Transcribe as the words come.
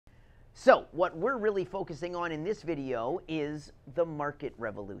So what we're really focusing on in this video is the market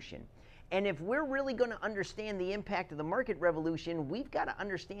revolution. And if we're really going to understand the impact of the market revolution, we've got to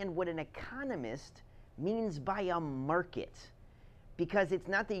understand what an economist means by a market, because it's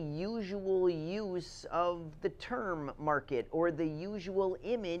not the usual use of the term market or the usual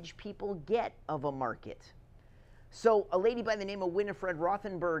image people get of a market. So a lady by the name of Winifred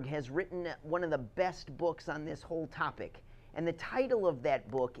Rothenberg has written one of the best books on this whole topic. And the title of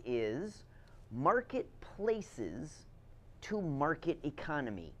that book is Marketplaces to Market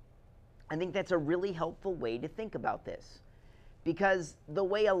Economy. I think that's a really helpful way to think about this, because the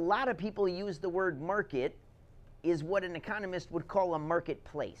way a lot of people use the word market is what an economist would call a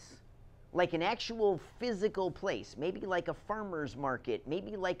marketplace. Like an actual physical place, maybe like a farmer's market,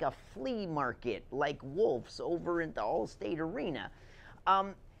 maybe like a flea market, like Wolf's over in the Allstate Arena.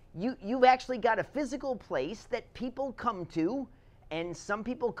 You've actually got a physical place that people come to, and some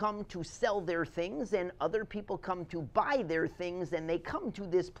people come to sell their things, and other people come to buy their things, and they come to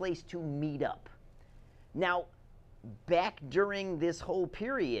this place to meet up. Now, back during this whole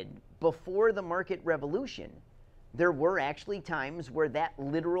period, before the market revolution, there were actually times where that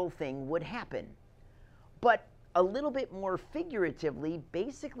literal thing would happen. But a little bit more figuratively,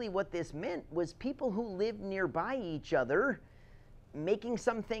 basically what this meant was people who lived nearby each other making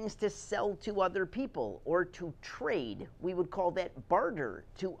some things to sell to other people or to trade. We would call that barter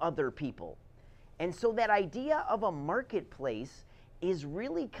to other people. And so that idea of a marketplace is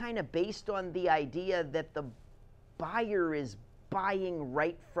really kind of based on the idea that the buyer is buying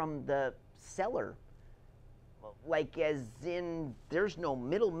right from the seller. Like as in, there's no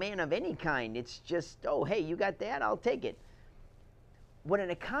middleman of any kind. It's just, oh, hey, you got that? I'll take it. What an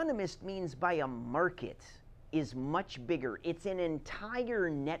economist means by a market is much bigger. It's an entire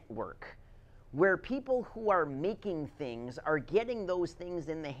network where people who are making things are getting those things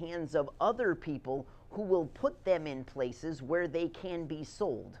in the hands of other people who will put them in places where they can be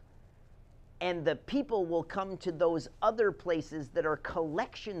sold. And the people will come to those other places that are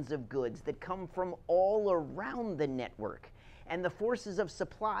collections of goods that come from all around the network. And the forces of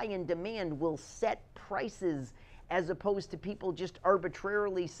supply and demand will set prices, as opposed to people just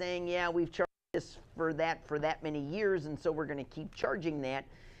arbitrarily saying, yeah, we've charged this for that many years, and so we're going to keep charging that.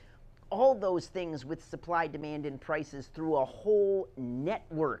 All those things with supply, demand, and prices through a whole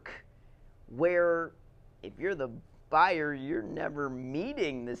network where if you're the buyer, you're never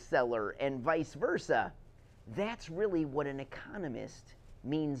meeting the seller, and vice versa. That's really what an economist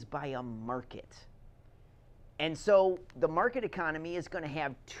means by a market. And so the market economy is going to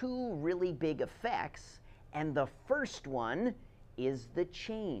have two really big effects, and the first one is the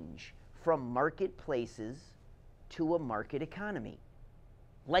change from marketplaces to a market economy.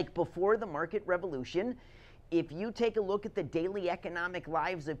 Like before the market revolution, if you take a look at the daily economic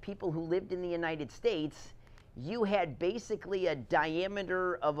lives of people who lived in the United States, you had basically a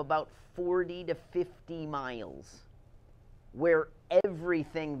diameter of about 40 to 50 miles where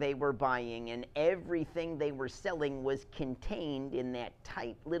everything they were buying and everything they were selling was contained in that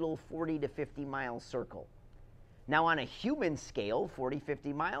tight little 40 to 50 mile circle. Now on a human scale, 40,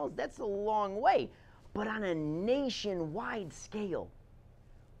 50 miles, that's a long way. But on a nationwide scale,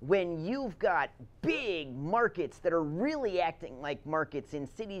 when you've got big markets that are really acting like markets in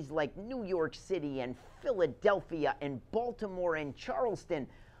cities like New York City and Philadelphia and Baltimore and Charleston,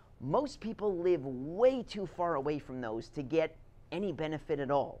 most people live way too far away from those to get any benefit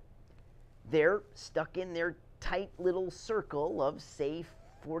at all. They're stuck in their tight little circle of, say,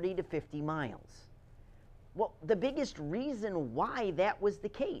 40 to 50 miles. Well, the biggest reason why that was the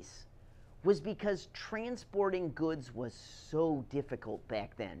case was because transporting goods was so difficult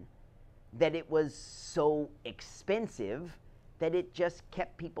back then, that it was so expensive that it just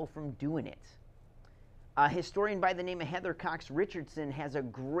kept people from doing it. A historian by the name of Heather Cox Richardson has a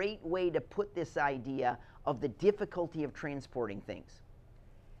great way to put this idea of the difficulty of transporting things.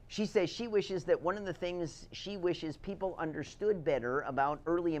 She says she wishes that one of the things she wishes people understood better about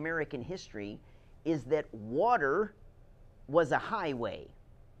early American history is that water was a highway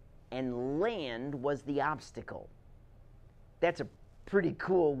and land was the obstacle. That's a pretty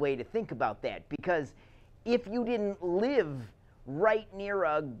cool way to think about that, because if you didn't live right near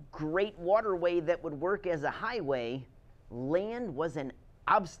a great waterway that would work as a highway, land was an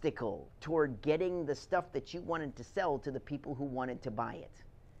obstacle toward getting the stuff that you wanted to sell to the people who wanted to buy it.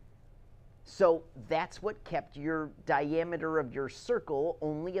 So that's what kept your diameter of your circle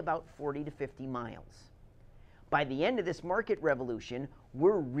only about 40 to 50 miles. By the end of this market revolution,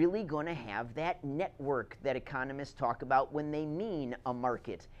 we're really going to have that network that economists talk about when they mean a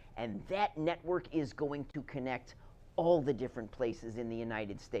market. And that network is going to connect all the different places in the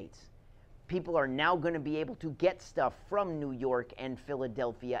United States. People are now going to be able to get stuff from New York and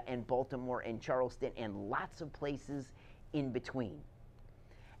Philadelphia and Baltimore and Charleston and lots of places in between.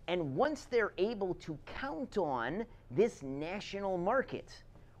 And once they're able to count on this national market,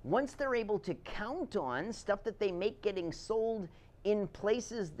 once they're able to count on stuff that they make getting sold in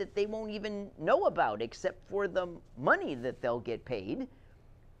places that they won't even know about except for the money that they'll get paid,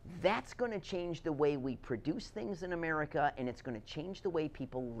 that's going to change the way we produce things in America, and it's going to change the way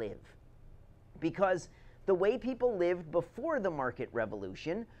people live. Because the way people lived before the market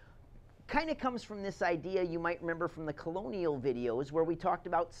revolution kind of comes from this idea you might remember from the colonial videos where we talked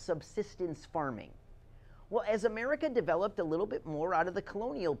about subsistence farming. Well, as America developed a little bit more out of the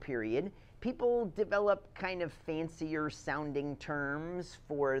colonial period, people developed kind of fancier sounding terms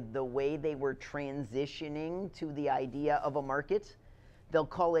for the way they were transitioning to the idea of a market. They'll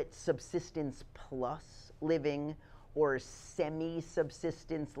call it subsistence plus living or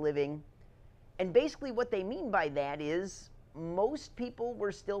semi-subsistence living. And basically what they mean by that is most people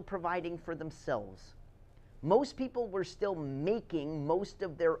were still providing for themselves. Most people were still making most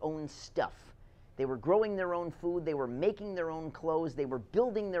of their own stuff. They were growing their own food, they were making their own clothes, they were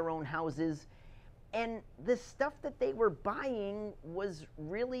building their own houses, and the stuff that they were buying was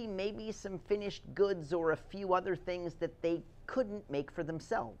really maybe some finished goods or a few other things that they couldn't make for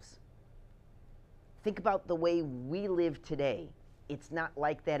themselves. Think about the way we live today. It's not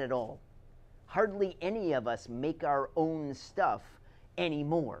like that at all. Hardly any of us make our own stuff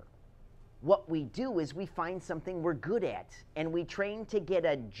anymore. What we do is we find something we're good at, and we train to get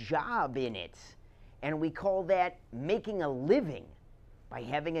a job in it. And we call that making a living by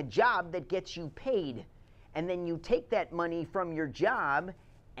having a job that gets you paid. And then you take that money from your job,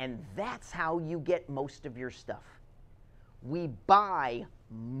 and that's how you get most of your stuff. We buy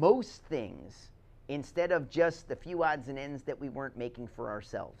most things instead of just the few odds and ends that we weren't making for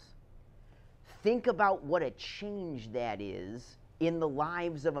ourselves. Think about what a change that is in the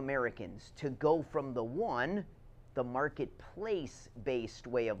lives of Americans to go from the one, the marketplace-based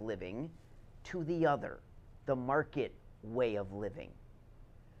way of living, to the other, the market way of living.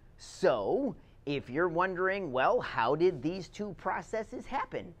 So, if you're wondering, well, how did these two processes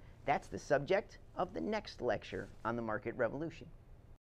happen? That's the subject of the next lecture on the market revolution.